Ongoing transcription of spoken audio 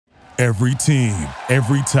Every team,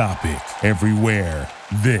 every topic, everywhere.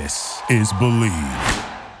 This is Believe.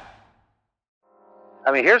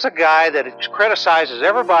 I mean, here's a guy that criticizes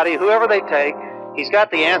everybody, whoever they take. He's got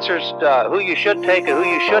the answers to who you should take and who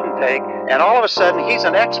you shouldn't take. And all of a sudden, he's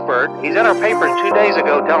an expert. He's in our papers 2 days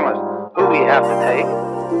ago telling us who we have to take.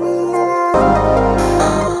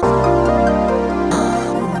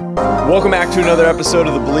 Welcome back to another episode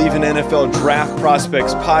of the Believe in NFL Draft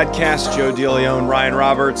Prospects podcast. Joe DeLeon, Ryan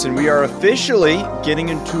Roberts, and we are officially getting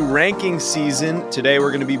into ranking season. Today we're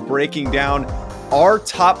going to be breaking down our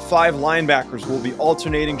top 5 linebackers. We'll be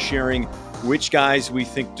alternating, sharing which guys we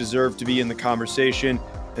think deserve to be in the conversation.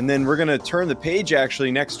 And then we're going to turn the page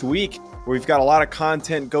actually next week, where we've got a lot of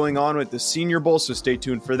content going on with the Senior Bowl, so stay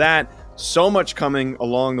tuned for that. So much coming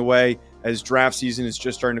along the way as draft season is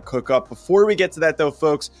just starting to cook up. Before we get to that though,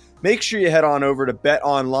 folks, make sure you head on over to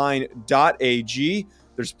betonline.ag.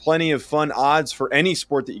 There's plenty of fun odds for any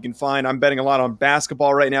sport that you can find. I'm betting a lot on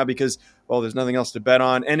basketball right now because, well, there's nothing else to bet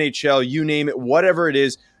on. NHL, you name it, whatever it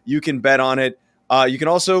is, you can bet on it. You can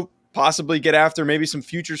also possibly get after maybe some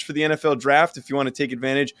futures for the NFL draft if you want to take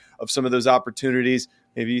advantage of some of those opportunities.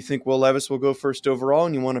 Maybe you think Will Levis will go first overall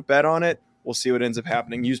and you want to bet on it. We'll see what ends up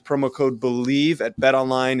happening. Use promo code BELIEVE at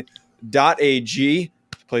betonline.ag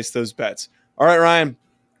to place those bets. All right, Ryan,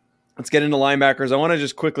 let's get into linebackers. I want to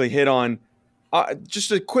just quickly hit on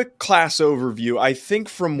just a quick class overview. I think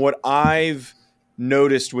from what I've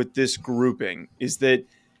noticed with this grouping is that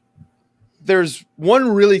there's one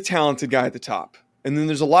really talented guy at the top, and then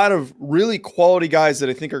there's a lot of really quality guys that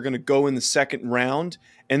I think are going to go in the second round,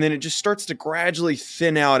 and then it just starts to gradually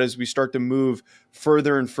thin out as we start to move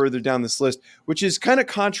further and further down this list, which is kind of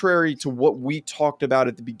contrary to what we talked about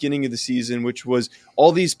at the beginning of the season, which was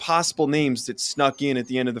all these possible names that snuck in at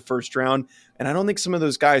the end of the first round. And I don't think some of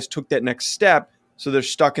those guys took that next step, so they're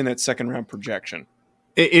stuck in that second round projection.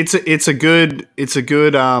 I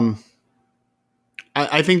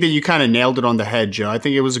think that you kind of nailed it on the head, Joe. I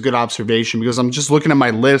think it was a good observation because I'm just looking at my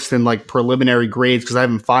list and like preliminary grades because I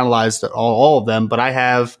haven't finalized all of them, but I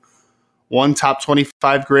have one top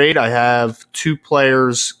 25 grade. I have 2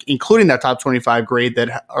 players, including that top 25 grade,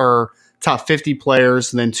 that are top 50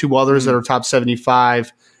 players, and then 2 others that are top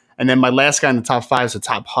 75. And then my last guy in the top 5 is a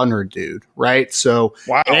top 100 dude, right? So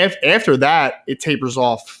wow. After that, it tapers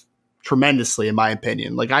off tremendously, in my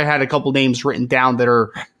opinion. Like I had a couple names written down that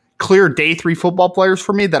are clear day 3 football players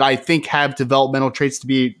for me that I think have developmental traits to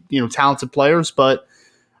be, talented players. But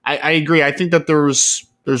I agree. I think that there's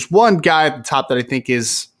one guy at the top that I think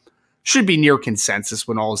should be near consensus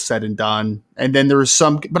when all is said and done. And then there's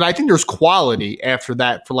but I think there's quality after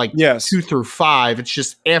that for 2 through 5. It's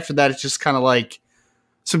just after that, it's just kind of like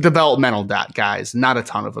some developmental guys, not a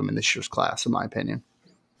ton of them in this year's class, in my opinion.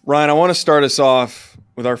 Ryan, I want to start us off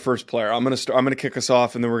with our first player. I'm going to kick us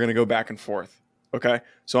off, and then we're going to go back and forth. Okay.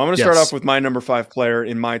 So I'm going to start off with my number 5 player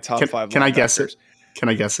in my top 5. Can I guess it?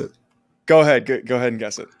 Go ahead. Go ahead and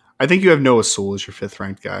guess it. I think you have Noah Sewell as your 5th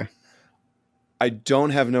ranked guy. I don't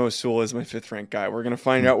have Noah Sewell as my 5th ranked guy. We're going to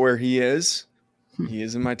find out where he is. He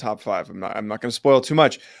is in my top 5. I'm not going to spoil too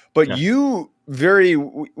much, but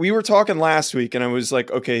we were talking last week and I was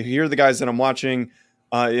like, okay, here are the guys that I'm watching.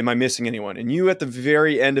 Am I missing anyone? And you at the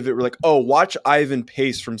very end of it were like, oh, watch Ivan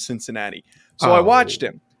Pace from Cincinnati. So I watched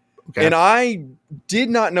him. Okay. And I did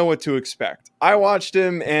not know what to expect. I watched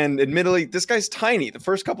him, and admittedly, this guy's tiny. The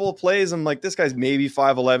first couple of plays, I'm like, this guy's maybe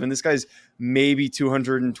 5'11". This guy's maybe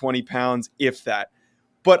 220 pounds, if that.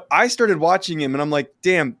 But I started watching him, and I'm like,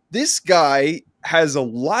 damn, this guy has a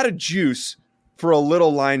lot of juice for a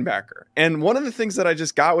little linebacker. And one of the things that I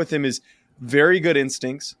just got with him is very good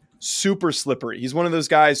instincts, super slippery. He's one of those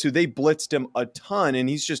guys who they blitzed him a ton, and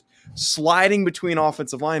he's just sliding between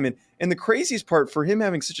offensive linemen. And the craziest part for him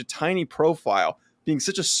having such a tiny profile, being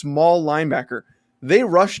such a small linebacker, they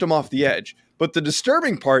rushed him off the edge. But the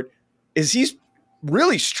disturbing part is he's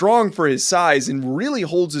really strong for his size and really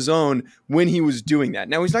holds his own when he was doing that.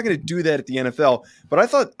 Now, he's not going to do that at the NFL, but I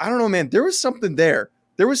don't know, man, there was something there.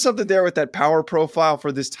 There was something there with that power profile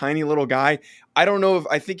for this tiny little guy. I don't know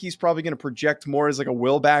I think he's probably going to project more as like a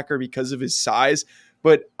will backer because of his size,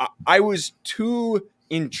 but I was too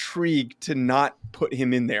intrigued to not put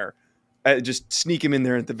him in there. Just sneak him in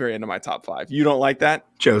there at the very end of my top 5. You don't like that?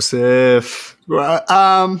 Joseph.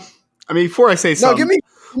 Before I say something. No, give me.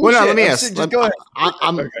 Let me ask. Just go ahead.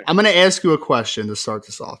 I'm going to ask you a question to start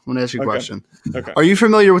this off. I'm going to ask you a question. Okay. Are you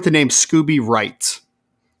familiar with the name Scooby Wright?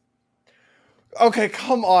 Okay,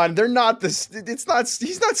 come on. They're not this. It's not.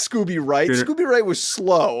 He's not Scooby Wright. Scooby Wright was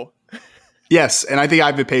slow. Yes, and I think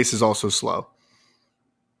Ivan Pace is also slow.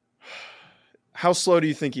 How slow do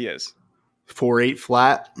you think he is? 4.8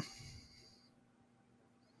 flat.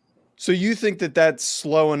 So you think that that's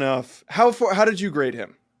slow enough? How did you grade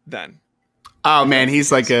him then? Oh man,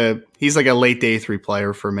 he's like a late day 3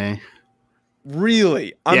 player for me.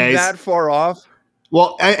 Really? I'm that far off?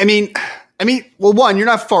 Well, I mean, well, one, you're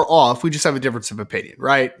not far off. We just have a difference of opinion,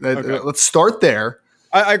 right? Okay. Let's start there.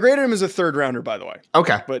 I graded him as a 3rd rounder, by the way.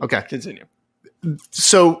 Okay. But okay. Continue.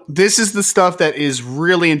 So this is the stuff that is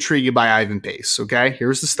really intriguing by Ivan Pace. Okay.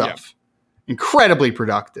 Here's the stuff. Yeah. Incredibly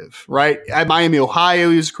productive, right? At Miami, Ohio,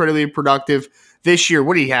 he was incredibly productive. This year,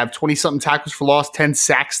 what do you have? 20-something tackles for loss, 10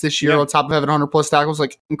 sacks this year on top of having 100-plus tackles.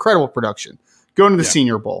 Like, incredible production. Going to the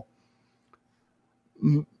Senior Bowl.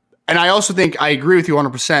 And I also think I agree with you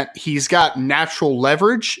 100%. He's got natural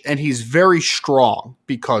leverage, and he's very strong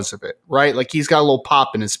because of it, right? Like, he's got a little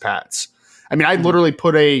pop in his pads. I mean, I literally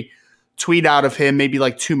put a tweet out of him maybe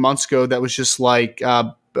like 2 months ago that was just like,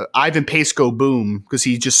 Ivan Pace go boom, because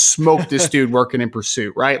he just smoked this dude working in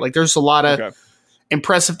pursuit, right? Like, there's a lot of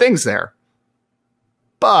impressive things there.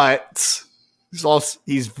 But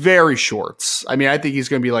he's very short. I mean, I think he's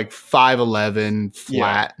going to be like 5'11",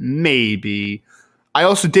 flat, maybe. I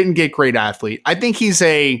also didn't get great athlete. I think his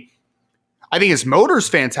motor's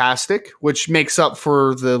fantastic, which makes up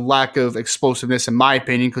for the lack of explosiveness, in my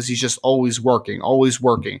opinion, because he's just always working.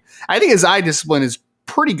 I think his eye discipline is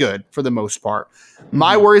pretty good for the most part.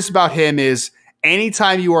 My worries about him is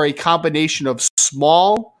anytime you are a combination of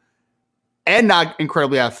small and not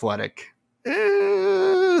incredibly athletic,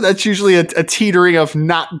 that's usually a teetering of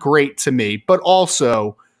not great to me. But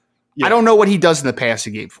also, I don't know what he does in the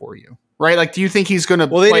passing game for you, right? Like, do you think he's going to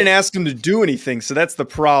Well, they didn't ask him to do anything, so that's the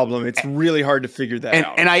problem. It's really hard to figure that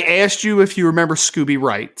out. And I asked you if you remember Scooby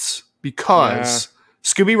Wright, because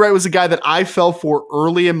Scooby Wright was a guy that I fell for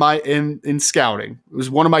early in scouting. It was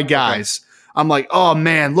one of my guys. I'm like, oh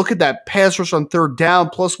man, look at that pass rush on 3rd down,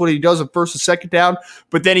 plus what he does on 1st and 2nd down.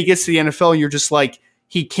 But then he gets to the NFL, and you're just like,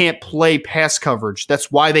 he can't play pass coverage.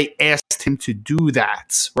 That's why they asked him to do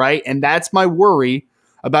that, right? And that's my worry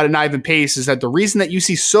about an Ivan Pace, is that the reason that you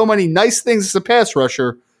see so many nice things as a pass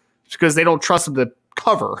rusher is because they don't trust him to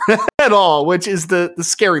cover at all, which is the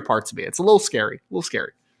scary part to me. It's a little scary.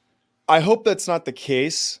 I hope that's not the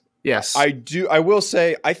case. Yes. I do. I will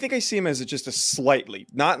say, I think I see him as just a slightly,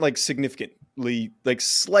 not like significantly, like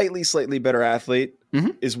slightly better athlete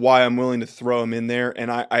is why I'm willing to throw him in there.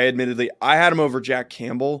 And I admittedly, I had him over Jack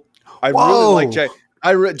Campbell. I really like Jack.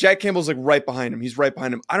 Jack Campbell's like right behind him. He's right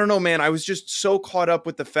behind him. I don't know, man. I was just so caught up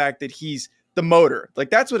with the fact that he's the motor. Like,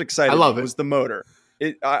 that's what excited me, was the motor.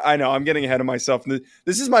 I know I'm getting ahead of myself.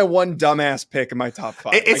 This is my one dumbass pick in my top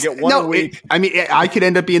 5. I get one a week. I could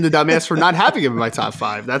end up being the dumbass for not having him in my top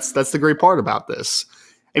 5. That's the great part about this.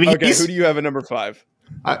 I mean, okay, who do you have at number 5?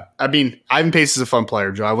 I mean, Ivan Pace is a fun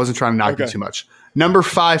player, Joe. I wasn't trying to knock you too much. Number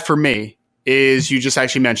 5 for me is, you just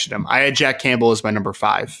actually mentioned him. I had Jack Campbell as my number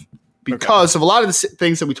 5 because of a lot of the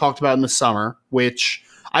things that we talked about in the summer, which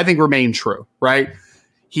I think remain true, right?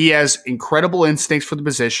 He has incredible instincts for the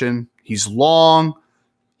position. He's long,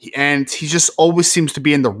 and he just always seems to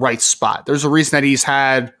be in the right spot. There's a reason that he's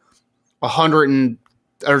had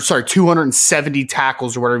 270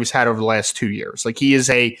 tackles or whatever he's had over the last 2 years. Like, he is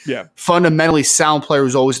a fundamentally sound player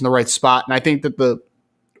who's always in the right spot. And I think that the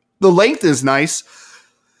length is nice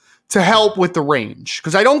to help with the range,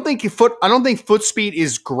 because I don't think foot speed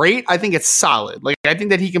is great. I think it's solid. Like, I think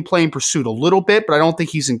that he can play in pursuit a little bit, but I don't think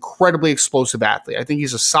he's incredibly explosive athlete. I think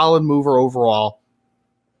he's a solid mover overall.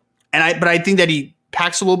 But I think that he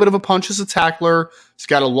packs a little bit of a punch as a tackler. He's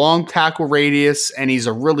got a long tackle radius, and he's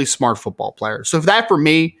a really smart football player. So if that, for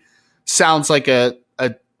me, sounds like a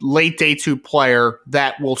late day 2 player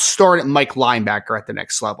that will start at Mike linebacker at the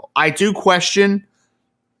next level. I do question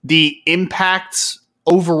the impacts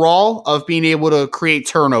overall of being able to create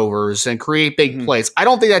turnovers and create big plays. I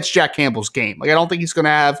don't think that's Jack Campbell's game. Like, I don't think he's going to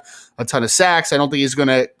have a ton of sacks. I don't think he's going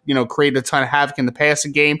to, create a ton of havoc in the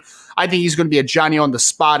passing game. I think he's going to be a Johnny on the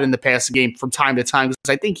spot in the passing game from time to time, because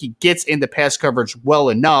I think he gets into pass coverage well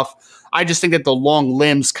enough. I just think that the long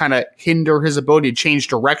limbs kind of hinder his ability to change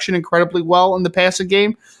direction incredibly well in the passing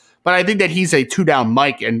game. But I think that he's a 2-down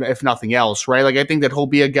Mike, and if nothing else, right? Like, I think that he'll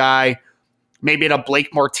be a guy maybe in a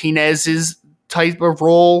Blake Martinez's type of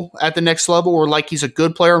role at the next level, or like he's a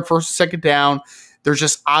good player on 1st and 2nd down. There's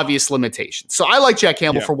just obvious limitations. So I like Jack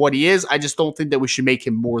Campbell for what he is. I just don't think that we should make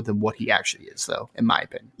him more than what he actually is, though, in my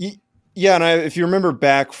opinion. Yeah, and if you remember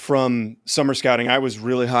back from summer scouting, I was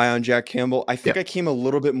really high on Jack Campbell. I think I came a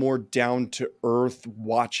little bit more down to earth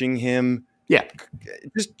watching him. Yeah.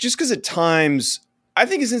 Just because at times, I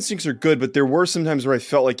think his instincts are good, but there were some times where I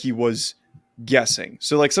felt like he was guessing.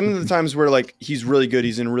 So like some of the times where like he's really good,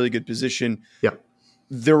 he's in a really good position. Yeah.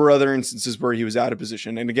 there were other instances where he was out of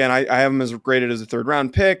position. And again, I have him as graded as a 3rd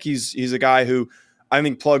round pick. He's a guy who I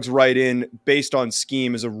think plugs right in based on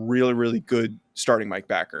scheme as a really, really good starting Mike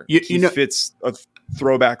backer. He fits a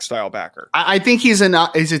throwback style backer. I think he's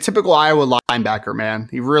a typical Iowa linebacker, man.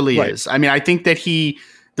 He really is. I mean, I think that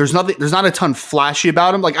there's not a ton flashy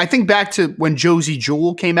about him. Like, I think back to when Josie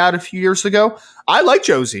Jewell came out a few years ago. I like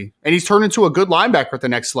Josie, and he's turned into a good linebacker at the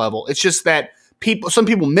next level. It's just that some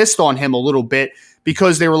people missed on him a little bit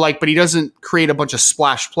because they were like, but he doesn't create a bunch of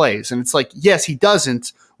splash plays. And it's like, yes, he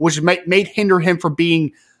doesn't, which may hinder him from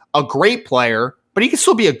being a great player, but he can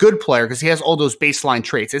still be a good player because he has all those baseline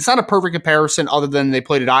traits. It's not a perfect comparison other than they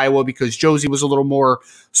played at Iowa because Josie was a little more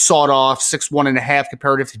sawed off, 6'1.5"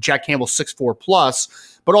 comparative to Jack Campbell 6'4"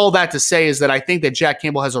 plus. But all that to say is that I think that Jack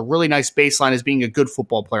Campbell has a really nice baseline as being a good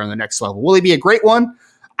football player on the next level. Will he be a great one?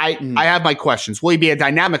 I have my questions. Will he be a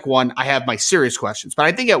dynamic one? I have my serious questions. But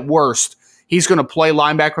I think at worst, he's going to play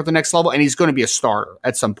linebacker at the next level, and he's going to be a starter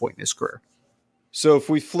at some point in his career. So if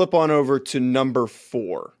we flip on over to number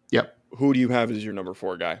 4. Yep. Who do you have as your number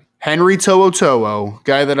 4 guy? Henry To'oTo'o,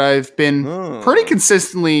 guy that I've been pretty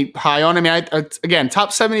consistently high on. I mean, again,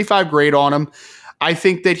 top 75 grade on him. I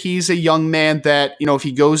think that he's a young man that, if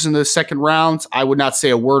he goes in the second round, I would not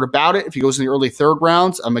say a word about it. If he goes in the early 3rd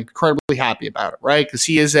rounds, I'm incredibly happy about it, right? Because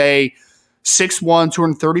he is a 6'1",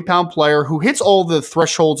 230-pound player who hits all the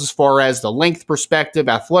thresholds as far as the length perspective,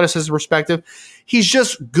 athleticism perspective. He's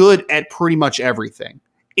just good at pretty much everything.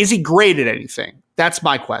 Is he great at anything? That's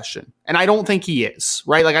my question. And I don't think he is,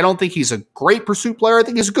 right? Like, I don't think he's a great pursuit player. I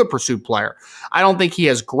think he's a good pursuit player. I don't think he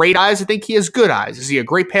has great eyes. I think he has good eyes. Is he a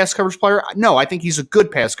great pass coverage player? No, I think he's a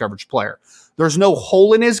good pass coverage player. There's no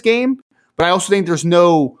hole in his game, but I also think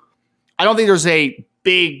I don't think there's a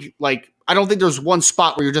big, I don't think there's one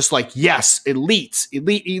spot where you're just like, yes, elite.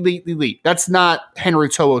 That's not Henry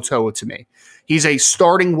To'oTo'o to me. He's a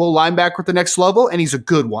starting will linebacker at the next level, and he's a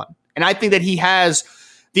good one. And I think that he has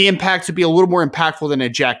the impact to be a little more impactful than a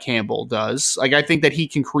Jack Campbell does. Like, I think that he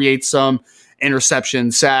can create some interception,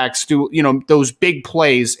 sacks, do those big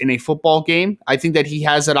plays in a football game. I think that he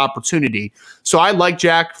has that opportunity. So I like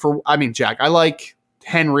I like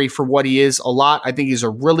Henry for what he is a lot. I think he's a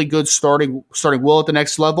really good starting will at the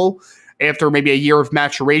next level. After maybe a year of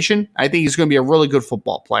maturation, I think he's going to be a really good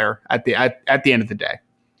football player at the end of the day.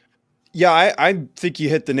 Yeah, I think you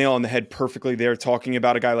hit the nail on the head perfectly there, talking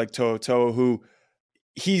about a guy like To'oTo'o who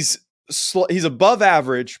he's above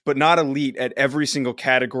average, but not elite at every single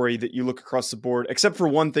category that you look across the board, except for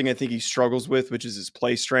one thing I think he struggles with, which is his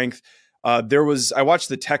play strength. I watched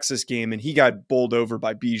the Texas game and he got bowled over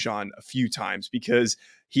by Bijan a few times because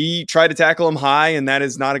he tried to tackle him high, and that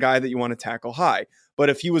is not a guy that you want to tackle high. But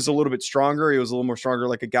if he was a little bit stronger, he was a little more stronger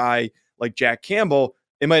like a guy like Jack Campbell,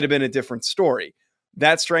 it might have been a different story.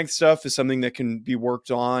 That strength stuff is something that can be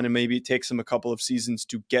worked on, and maybe it takes him a couple of seasons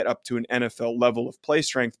to get up to an NFL level of play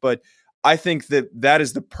strength. But I think that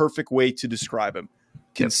is the perfect way to describe him.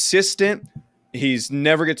 Consistent. He's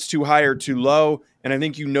never gets too high or too low. And I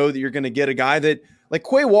think that you're going to get a guy that, like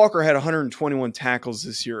Quay Walker had 121 tackles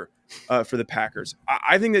this year for the Packers.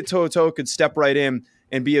 I think that To'oTo'o could step right in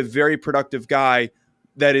and be a very productive guy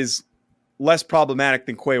that is less problematic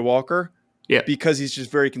than Quay Walker. Yeah, because he's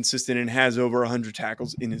just very consistent and has over 100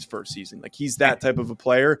 tackles in his first season. Like, he's that type of a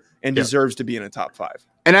player and deserves to be in a top 5.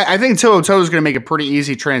 And I think To'oTo'o is going to make a pretty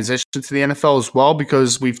easy transition to the NFL as well,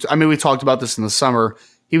 because we talked about this in the summer.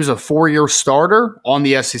 He was a 4-year starter on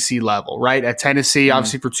the SEC level, right? At Tennessee,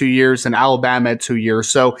 obviously for 2 years, and Alabama at 2 years.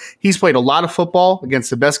 So he's played a lot of football against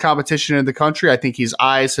the best competition in the country. I think his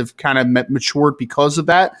eyes have kind of matured because of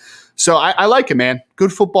that. So I like him, man.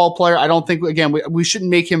 Good football player. I don't think, again, we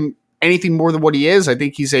shouldn't make him anything more than what he is. I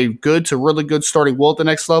think he's a good to really good starting will at the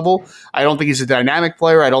next level. I don't think he's a dynamic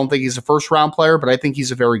player. I don't think he's a first-round player, but I think he's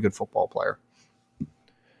a very good football player.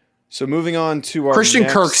 So moving on to our Christian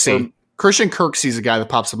Kirksey. Christian Kirksey is a guy that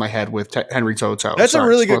pops in my head with Henry To'oTo'o. That's a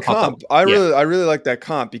really good comp. I really like that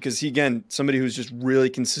comp because he, again, somebody who's just really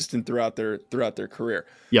consistent throughout their career.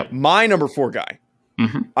 Yep. My number 4 guy,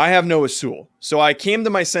 I have Noah Sewell. So I came to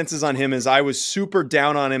my senses on him as I was super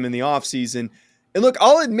down on him in the offseason. And look,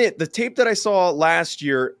 I'll admit, the tape that I saw last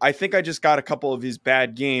year, I think I just got a couple of his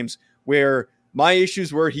bad games where my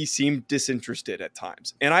issues were he seemed disinterested at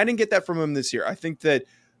times. And I didn't get that from him this year. I think that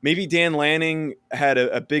maybe Dan Lanning had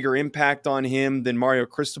a bigger impact on him than Mario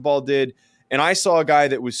Cristobal did. And I saw a guy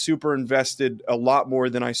that was super invested a lot more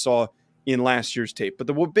than I saw in last year's tape. But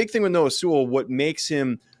the big thing with Noah Sewell, what makes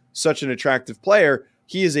him such an attractive player,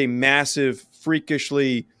 he is a massive,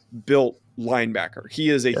 freakishly built linebacker. He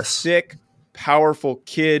is a thick, powerful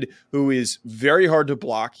kid who is very hard to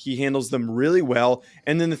block. He handles them really well.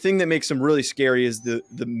 And then the thing that makes him really scary is the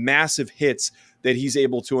massive hits that he's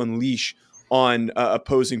able to unleash on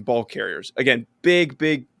opposing ball carriers. Again, big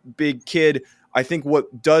kid. I think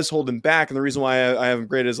what does hold him back, and the reason why I have him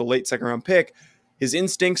graded as a late second round pick, his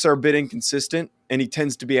instincts are a bit inconsistent, and he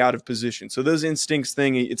tends to be out of position. So those instincts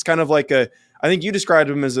thing, it's kind of like I think you described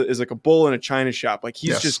him as like a bull in a china shop. Like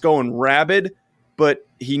he's just going rabid, but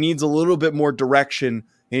he needs a little bit more direction,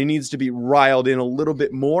 and he needs to be riled in a little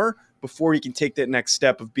bit more before he can take that next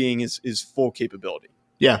step of being his full capability.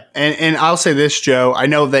 Yeah, and I'll say this, Joe. I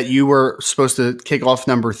know that you were supposed to kick off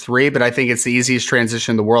number 3, but I think it's the easiest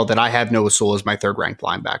transition in the world that I have Noah Sewell as my third-ranked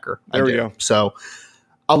linebacker. There we go. So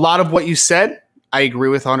a lot of what you said, I agree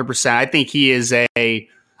with 100%. I think he is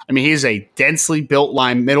he's a densely built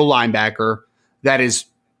middle linebacker that is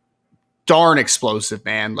darn explosive,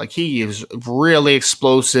 man. Like he is really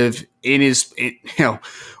explosive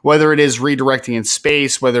whether it is redirecting in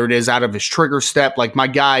space, whether it is out of his trigger step. Like my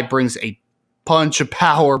guy brings a punch of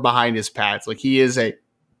power behind his pads. Like he is a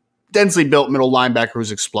densely built middle linebacker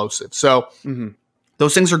who's explosive. So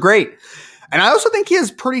those things are great. And I also think he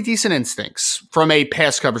has pretty decent instincts from a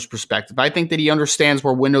pass coverage perspective. I think that he understands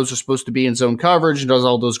where windows are supposed to be in zone coverage and does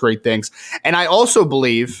all those great things. And I also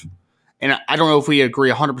believe, and I don't know if we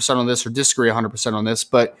agree 100% on this or disagree 100% on this,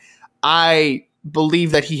 but I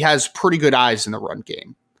believe that he has pretty good eyes in the run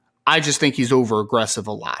game. I just think he's over aggressive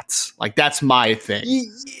a lot. Like that's my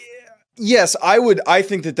thing. Yes, I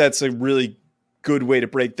think that that's a really good way to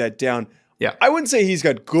break that down. Yeah. I wouldn't say he's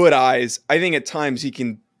got good eyes. I think at times he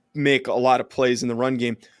can make a lot of plays in the run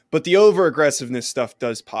game, but the over aggressiveness stuff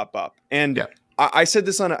does pop up. And I said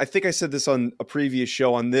this I think I said this on a previous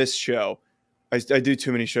show on this show. I do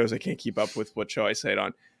too many shows. I can't keep up with what show I say it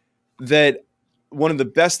on. That one of the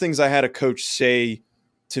best things I had a coach say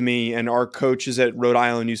to me, and our coaches at Rhode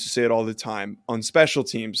Island used to say it all the time on special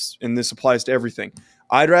teams, and this applies to everything.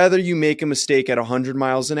 I'd rather you make a mistake at 100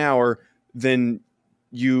 miles an hour than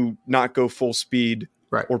you not go full speed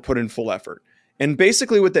or put in full effort. And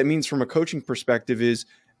basically what that means from a coaching perspective is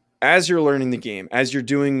as you're learning the game, as you're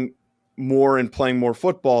doing more and playing more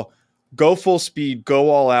football, go full speed, go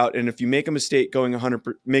all out. And if you make a mistake going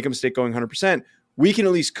 100%, we can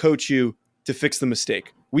at least coach you to fix the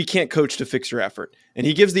mistake. We can't coach to fix your effort. And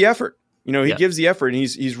he gives the effort. He gives the effort, and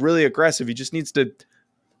he's really aggressive. He just needs to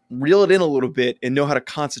reel it in a little bit and know how to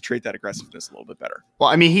concentrate that aggressiveness a little bit better. Well,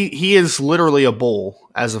 I mean, he is literally a bull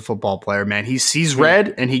as a football player, man. He sees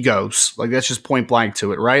red and he goes. Like that's just point blank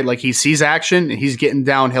to it, right? Like he sees action and he's getting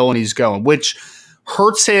downhill and he's going, which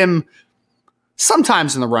hurts him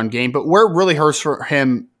sometimes in the run game. But where it really hurts for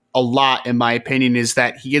him a lot, in my opinion, is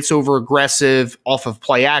that he gets over aggressive off of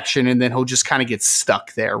play action and then he'll just kind of get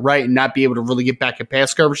stuck there, right? And not be able to really get back at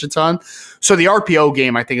pass coverage a ton. So the RPO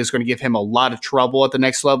game, I think, is going to give him a lot of trouble at the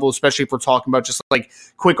next level, especially if we're talking about just like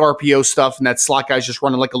quick RPO stuff and that slot guy's just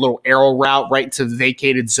running like a little arrow route right into the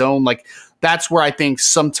vacated zone. Like that's where I think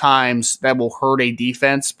sometimes that will hurt a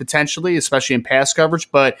defense potentially, especially in pass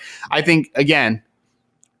coverage. But I think, again,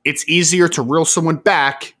 it's easier to reel someone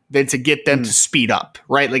back than to get them to speed up,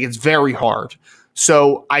 right? Like it's very hard.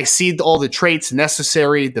 So I see all the traits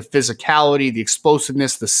necessary, the physicality, the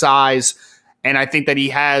explosiveness, the size, and I think that he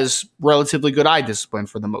has relatively good eye discipline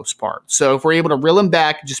for the most part. So if we're able to reel him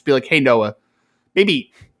back and just be like, hey, Noah,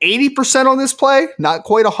 maybe 80% on this play, not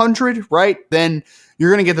quite 100, right? Then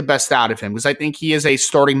you're going to get the best out of him because I think he is a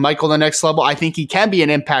starting Michael the next level. I think he can be an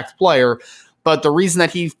impact player. But the reason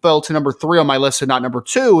that he fell to number 3 on my list and not number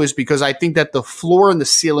 2 is because I think that the floor and the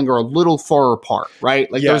ceiling are a little far apart,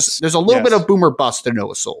 right? Like there's a little bit of boomer bust to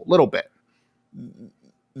Noah Sewell, a little bit.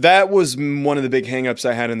 That was one of the big hangups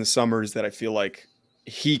I had in the summer is that I feel like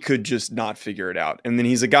he could just not figure it out. And then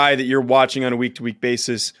he's a guy that you're watching on a week-to-week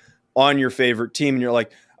basis on your favorite team, and you're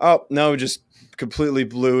like, oh, no, just completely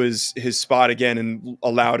blew his spot again and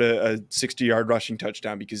allowed a 60-yard rushing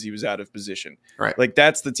touchdown because he was out of position. Right. Like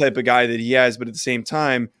that's the type of guy that he has, but at the same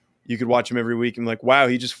time, you could watch him every week and like, wow,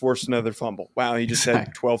 he just forced another fumble. Wow, he just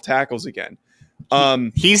had 12 tackles again.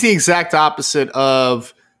 He's the exact opposite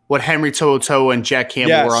of what Henry To'oTo'o and Jack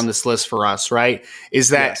Campbell were on this list for us, right? Is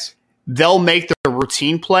that they'll make the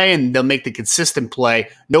routine play and they'll make the consistent play.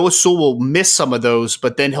 Noah Sewell will miss some of those,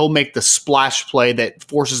 but then he'll make the splash play that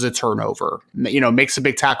forces a turnover, makes a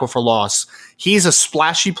big tackle for loss. He's a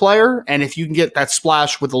splashy player, and if you can get that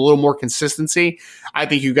splash with a little more consistency, I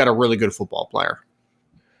think you've got a really good football player.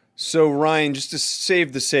 So, Ryan, just to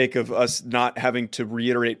save the sake of us not having to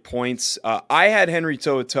reiterate points, I had Henry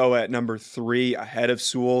To'oTo'o at number 3 ahead of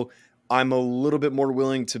Sewell. I'm a little bit more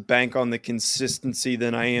willing to bank on the consistency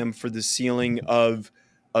than I am for the ceiling of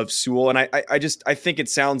of Sewell. And I think it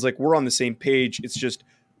sounds like we're on the same page. It's just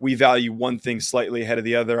we value one thing slightly ahead of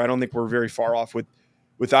the other. I don't think we're very far off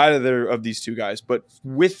with either of these two guys. But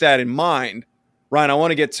with that in mind, Ryan, I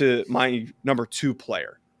want to get to my number 2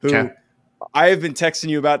 player who I have been texting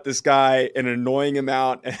you about this guy an annoying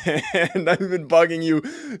amount, and I've been bugging you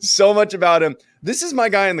so much about him. This is my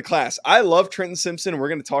guy in the class. I love Trenton Simpson, and we're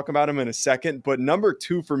going to talk about him in a second. But number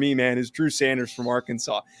 2 for me, man, is Drew Sanders from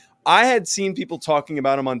Arkansas. I had seen people talking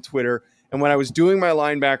about him on Twitter, and when I was doing my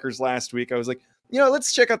linebackers last week, I was like,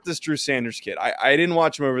 let's check out this Drew Sanders kid. I didn't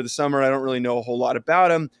watch him over the summer. I don't really know a whole lot about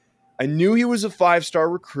him. I knew he was a 5-star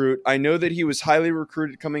recruit. I know that he was highly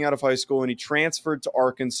recruited coming out of high school, and he transferred to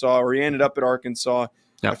Arkansas, or he ended up at Arkansas.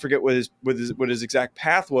 Yep. I forget what his exact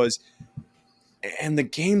path was. And the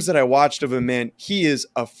games that I watched of him, man, he is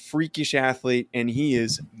a freakish athlete, and he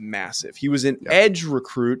is massive. He was an edge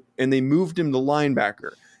recruit, and they moved him to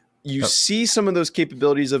linebacker. You see some of those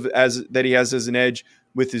capabilities that he has as an edge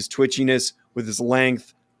with his twitchiness, with his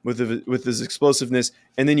length, with his explosiveness,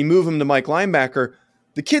 and then you move him to Mike linebacker.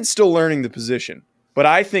 The kid's still learning the position, but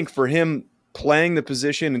I think for him playing the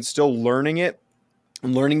position and still learning it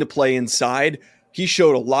and learning to play inside, he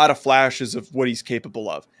showed a lot of flashes of what he's capable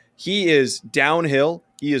of. He is downhill.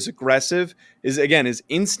 He is aggressive. His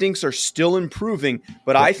instincts are still improving,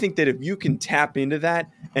 but I think that if you can tap into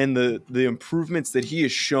that and the improvements that he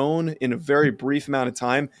has shown in a very brief amount of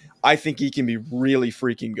time, I think he can be really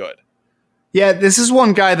freaking good. Yeah, this is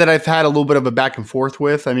one guy that I've had a little bit of a back and forth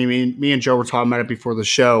with. I mean, me and Joe were talking about it before the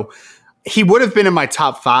show. He would have been in my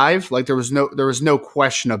top 5. Like there was no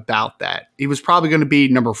question about that. He was probably going to be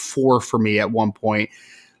number 4 for me at one point.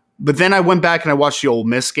 But then I went back and I watched the Ole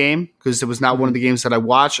Miss game because it was not one of the games that I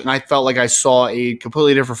watched, and I felt like I saw a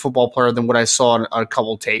completely different football player than what I saw on a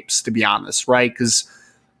couple tapes, to be honest, right? Because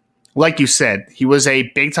like you said, he was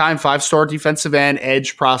a big-time 5-star defensive end,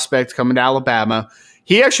 edge prospect coming to Alabama.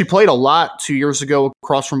 He actually played a lot 2 years ago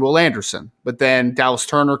across from Will Anderson, but then Dallas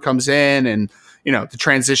Turner comes in and, the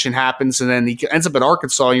transition happens, and then he ends up at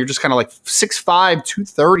Arkansas, and you're just kind of like 6'5",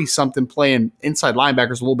 230 something playing inside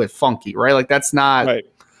linebacker is a little bit funky, right? Like that's not, right.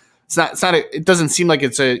 It doesn't seem like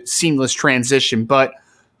it's a seamless transition, but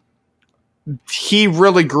he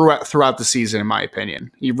really grew out throughout the season, in my opinion.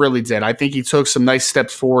 He really did. I think he took some nice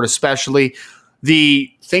steps forward, especially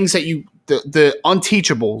the things that the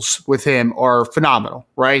unteachables with him are phenomenal,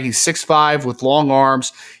 right? He's 6'5" with long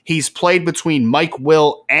arms. He's played between Mike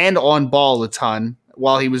Will and on ball a ton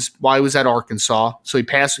while he was at Arkansas. So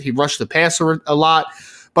he rushed the passer a lot.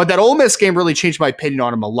 But that Ole Miss game really changed my opinion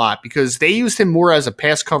on him a lot because they used him more as a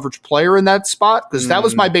pass coverage player in that spot. Because that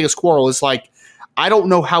was my biggest quarrel. Is like, I don't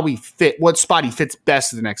know how what spot he fits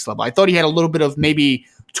best at the next level. I thought he had a little bit of maybe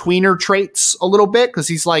tweener traits a little bit because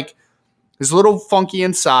he's a little funky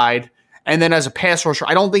inside. And then as a pass rusher,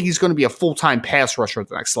 I don't think he's going to be a full-time pass rusher at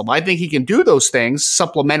the next level. I think he can do those things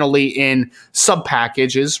supplementally in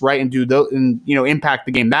sub-packages, right, and do those and impact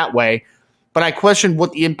the game that way. But I questioned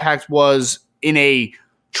what the impact was in a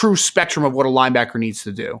true spectrum of what a linebacker needs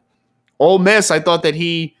to do. Ole Miss, I thought that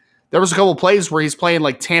there was a couple of plays where he's playing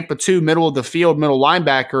like Tampa 2, middle of the field, middle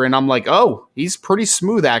linebacker, and I'm like, oh, he's pretty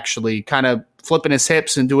smooth actually, kind of flipping his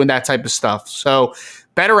hips and doing that type of stuff. So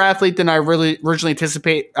better athlete than I really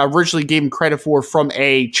originally gave him credit for from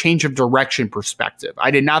a change of direction perspective.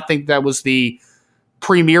 I did not think that was the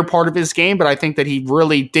premier part of his game, but I think that he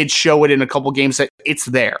really did show it in a couple games that it's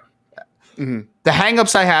there. Mm-hmm. The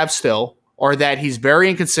hangups I have still are that he's very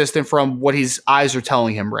inconsistent from what his eyes are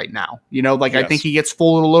telling him right now. Yes. I think he gets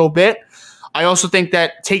fooled a little bit. I also think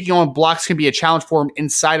that taking on blocks can be a challenge for him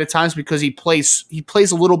inside at times because he plays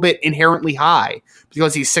a little bit inherently high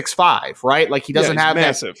because he's 6'5", right? Like he doesn't have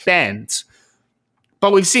massive. That bend.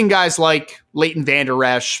 But we've seen guys like Leighton Vander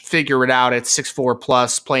Esch figure it out at 6'4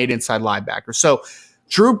 plus playing inside linebacker. So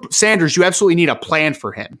Drew Sanders, you absolutely need a plan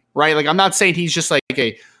for him, right? Like I'm not saying he's just like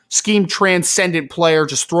a scheme transcendent player,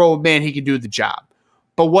 just throw him in, he can do the job.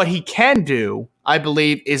 But what he can do, I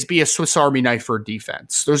believe, is be a Swiss Army knife for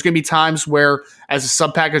defense. There's going to be times where, as a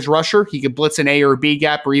sub-package rusher, he could blitz an A or a B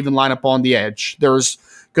gap or even line up on the edge. There's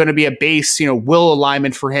going to be a base, will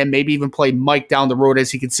alignment for him, maybe even play Mike down the road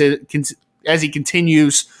as he continues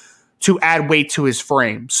to add weight to his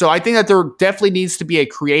frame. So I think that there definitely needs to be a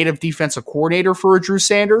creative defensive coordinator for a Drew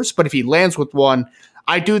Sanders, but if he lands with one,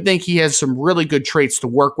 I do think he has some really good traits to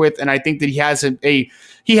work with, and I think that he has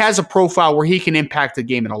a profile where he can impact the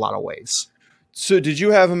game in a lot of ways. So did you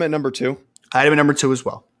have him at number 2? I had him at number 2 as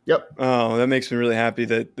well. Yep. Oh, that makes me really happy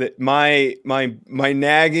that my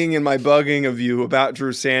nagging and my bugging of you about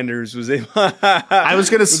Drew Sanders was able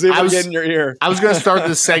to get in your ear. I was going to start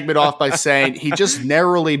this segment off by saying he just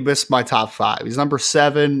narrowly missed my top 5. He's number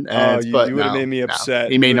 7. You would have made me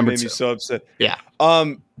upset. He made number 2. Me so upset. Yeah.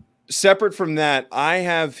 Separate from that, I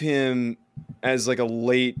have him as like a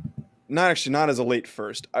late, not as a late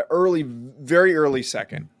first, very early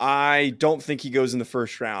second. I don't think he goes in the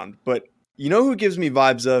first round, but you know who gives me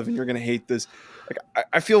vibes of, and you're going to hate this. Like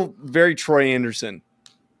I feel very Troy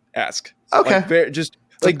Anderson-esque. Okay.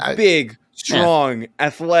 Big, strong,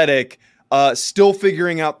 athletic, still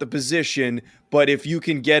figuring out the position. But if you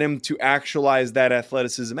can get him to actualize that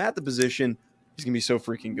athleticism at the position, he's going to be so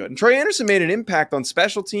freaking good. And Troy Anderson made an impact on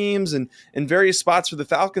special teams and in various spots for the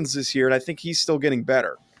Falcons this year, and I think he's still getting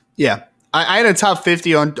better. Yeah. I had a top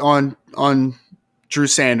 50 on Drew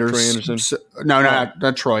Sanders. Troy Anderson.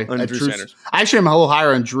 Not Troy. Drew Sanders. I actually am a little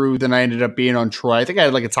higher on Drew than I ended up being on Troy. I think I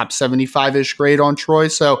had like a top 75-ish grade on Troy.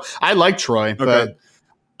 So I like Troy, but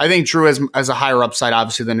I think Drew has a higher upside,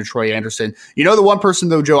 obviously, than a Troy Anderson. You know the one person,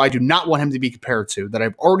 though, Joe, I do not want him to be compared to that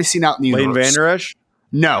I've already seen out in the universe. Leighton Vander Esch?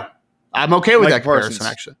 No. I'm okay with that comparison, Parsons.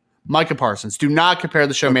 actually. Micah Parsons. Do not compare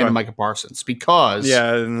the showman to Micah Parsons because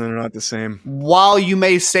they're not the same. While you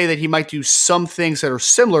may say that he might do some things that are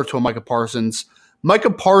similar to a Micah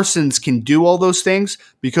Parsons can do all those things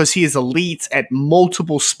because he is elite at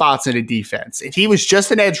multiple spots in a defense. If he was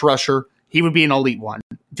just an edge rusher, he would be an elite one.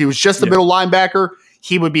 If he was just a middle linebacker,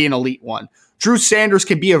 he would be an elite one. Drew Sanders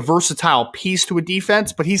can be a versatile piece to a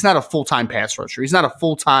defense, but he's not a full-time pass rusher. He's not a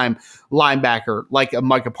full-time linebacker like a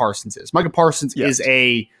Micah Parsons is. Micah Parsons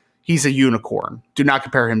he's a unicorn. Do not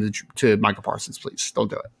compare him to Micah Parsons, please.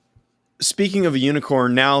 Don't do it. Speaking of a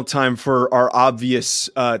unicorn, now time for our obvious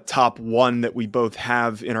top 1 that we both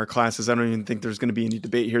have in our classes. I don't even think there's going to be any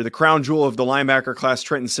debate here. The crown jewel of the linebacker class,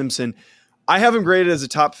 Trenton Simpson. I have him graded as a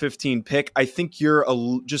top 15 pick. I think you're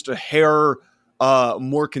just a hair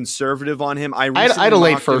more conservative on him. I had a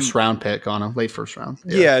late first round pick on him. Late first round.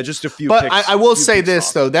 Yeah, just a few but picks. I will say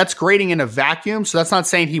this, though. That's grading in a vacuum. So that's not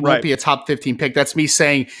saying he won't be a top 15 pick. That's me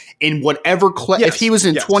saying in whatever class. If he was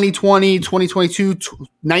in 2020, 2022,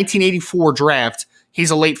 1984 draft, he's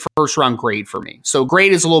a late first round grade for me. So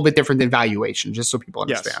grade is a little bit different than valuation, just so people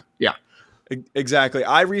understand. Yes. Yeah. Exactly.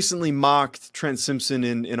 I recently mocked Trent Simpson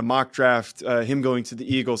in a mock draft, him going to the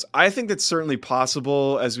Eagles. I think that's certainly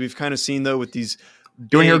possible, as we've kind of seen, though, with these.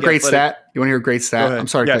 You want to hear a great stat? I'm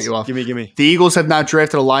sorry to cut you off. Give me. The Eagles have not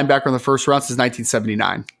drafted a linebacker in the first round since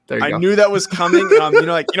 1979. There you go. I knew that was coming. You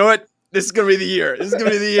know what? This is going to be the year.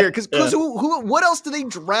 Because what else do they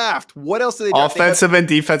draft? Offensive and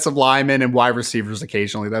defensive linemen and wide receivers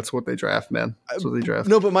occasionally. That's what they draft, man. That's what they draft.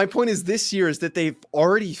 No, but my point is this year is that they've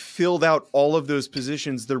already filled out all of those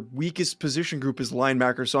positions. Their weakest position group is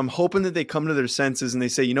linebacker. So I'm hoping that they come to their senses and they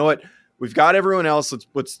say, you know what? We've got everyone else.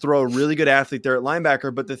 Let's throw a really good athlete there at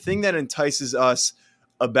linebacker. But the thing that entices us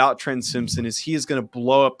about Trent Simpson is he is going to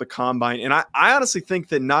blow up the combine. And I honestly think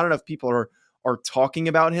that not enough people are talking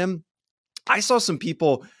about him. I saw some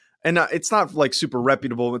people, and it's not like super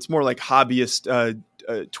reputable. It's more like hobbyist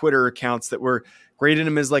Twitter accounts that were grading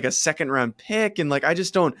him as like a second round pick. And like, I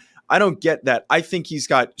don't get that. I think he's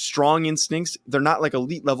got strong instincts. They're not like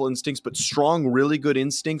elite level instincts, but strong, really good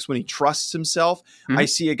instincts when he trusts himself. Mm-hmm. I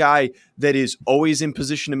see a guy that is always in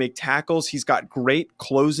position to make tackles. He's got great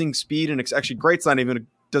closing speed, and actually great's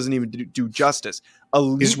doesn't even do justice.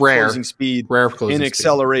 Elite closing speed, and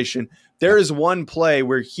acceleration. There is one play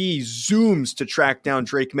where he zooms to track down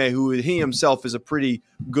Drake May, who he himself is a pretty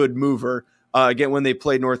good mover, again, when they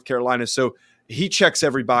played North Carolina. So he checks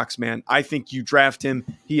every box, man. I think you draft him.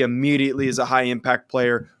 He immediately is a high-impact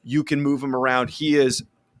player. You can move him around. He is,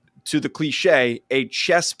 to the cliche, a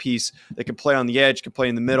chess piece that can play on the edge, can play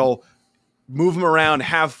in the middle. Move him around,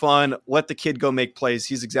 have fun, let the kid go make plays.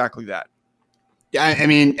 He's exactly that. Yeah, I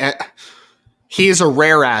mean, he is a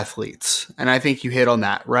rare athlete, and I think you hit on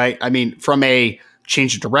that, right? I mean, from a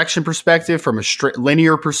change of direction perspective, from a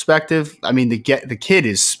linear perspective, I mean, the kid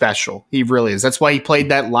is special. He really is. That's why he played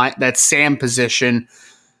that Sam position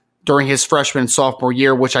during his freshman and sophomore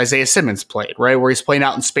year, which Isaiah Simmons played, right? Where he's playing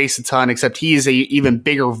out in space a ton, except he is a even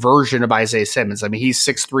bigger version of Isaiah Simmons. I mean, he's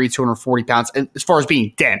 6'3", 240 pounds. And as far as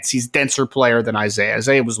being dense, he's a denser player than Isaiah.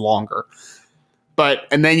 Isaiah was longer.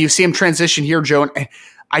 And then you see him transition here, Joe, and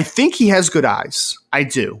I think he has good eyes. I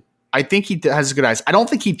do. I think he has good eyes. I don't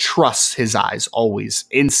think he trusts his eyes always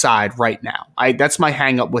inside right now. That's my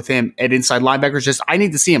hang up with him at inside linebackers. Just I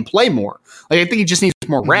need to see him play more. Like I think he just needs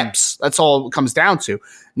more reps. That's all it comes down to.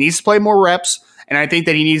 Needs to play more reps. And I think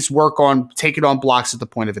that he needs to work on taking on blocks at the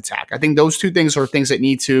point of attack. I think those two things are things that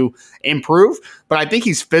need to improve. But I think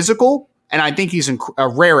he's physical, and I think he's a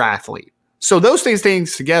rare athlete. So those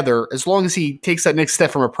things together, as long as he takes that next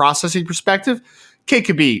step from a processing perspective, kid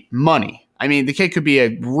could be money. I mean, the kid could be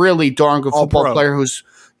a really darn good football player who's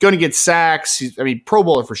going to get sacks. Pro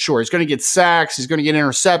Bowler for sure. He's going to get sacks. He's going to get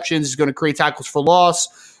interceptions. He's going to create tackles for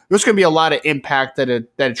loss. There's going to be a lot of impact that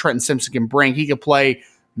a Trenton Simpson can bring. He could play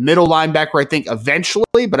middle linebacker, I think,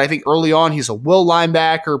 eventually, but I think early on he's a will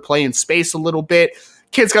linebacker, play in space a little bit.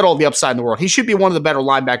 Kid's got all the upside in the world. He should be one of the better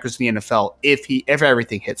linebackers in the NFL if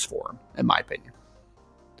everything hits for him, in my opinion.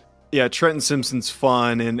 Yeah, Trenton Simpson's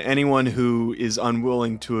fun, and anyone who is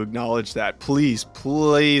unwilling to acknowledge that, please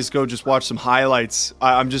go just watch some highlights.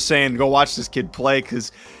 I'm just saying, go watch this kid play,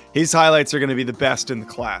 because his highlights are going to be the best in the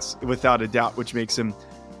class, without a doubt, which makes him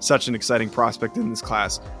such an exciting prospect in this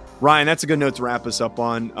class. Ryan, that's a good note to wrap us up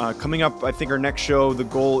on. Coming up, I think our next show, the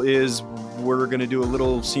goal is we're going to do a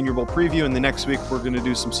little Senior Bowl preview, and the next week we're going to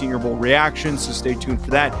do some Senior Bowl reactions, so stay tuned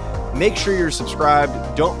for that. Make sure you're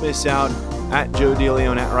subscribed. Don't miss out. At Joe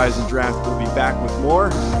DeLeon at Rise and Draft. We'll be back with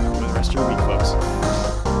more for the rest of your week, folks.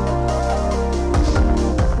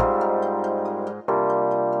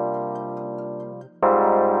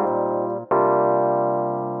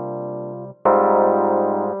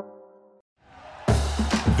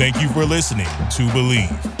 Thank you for listening to Believe.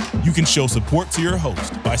 You can show support to your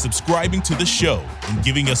host by subscribing to the show and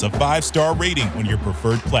giving us a 5-star rating on your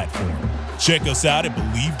preferred platform. Check us out at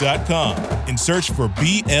Believe.com and search for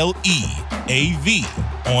BLEAV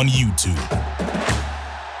on YouTube.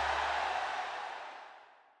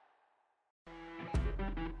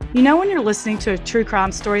 You know when you're listening to a true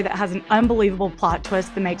crime story that has an unbelievable plot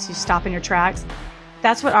twist that makes you stop in your tracks?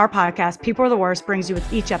 That's what our podcast, People Are the Worst, brings you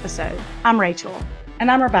with each episode. I'm Rachel. And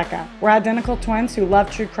I'm Rebecca. We're identical twins who love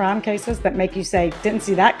true crime cases that make you say, didn't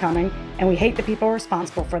see that coming, and we hate the people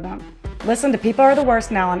responsible for them. Listen to People Are the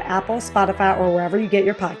Worst now on Apple, Spotify, or wherever you get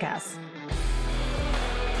your podcasts.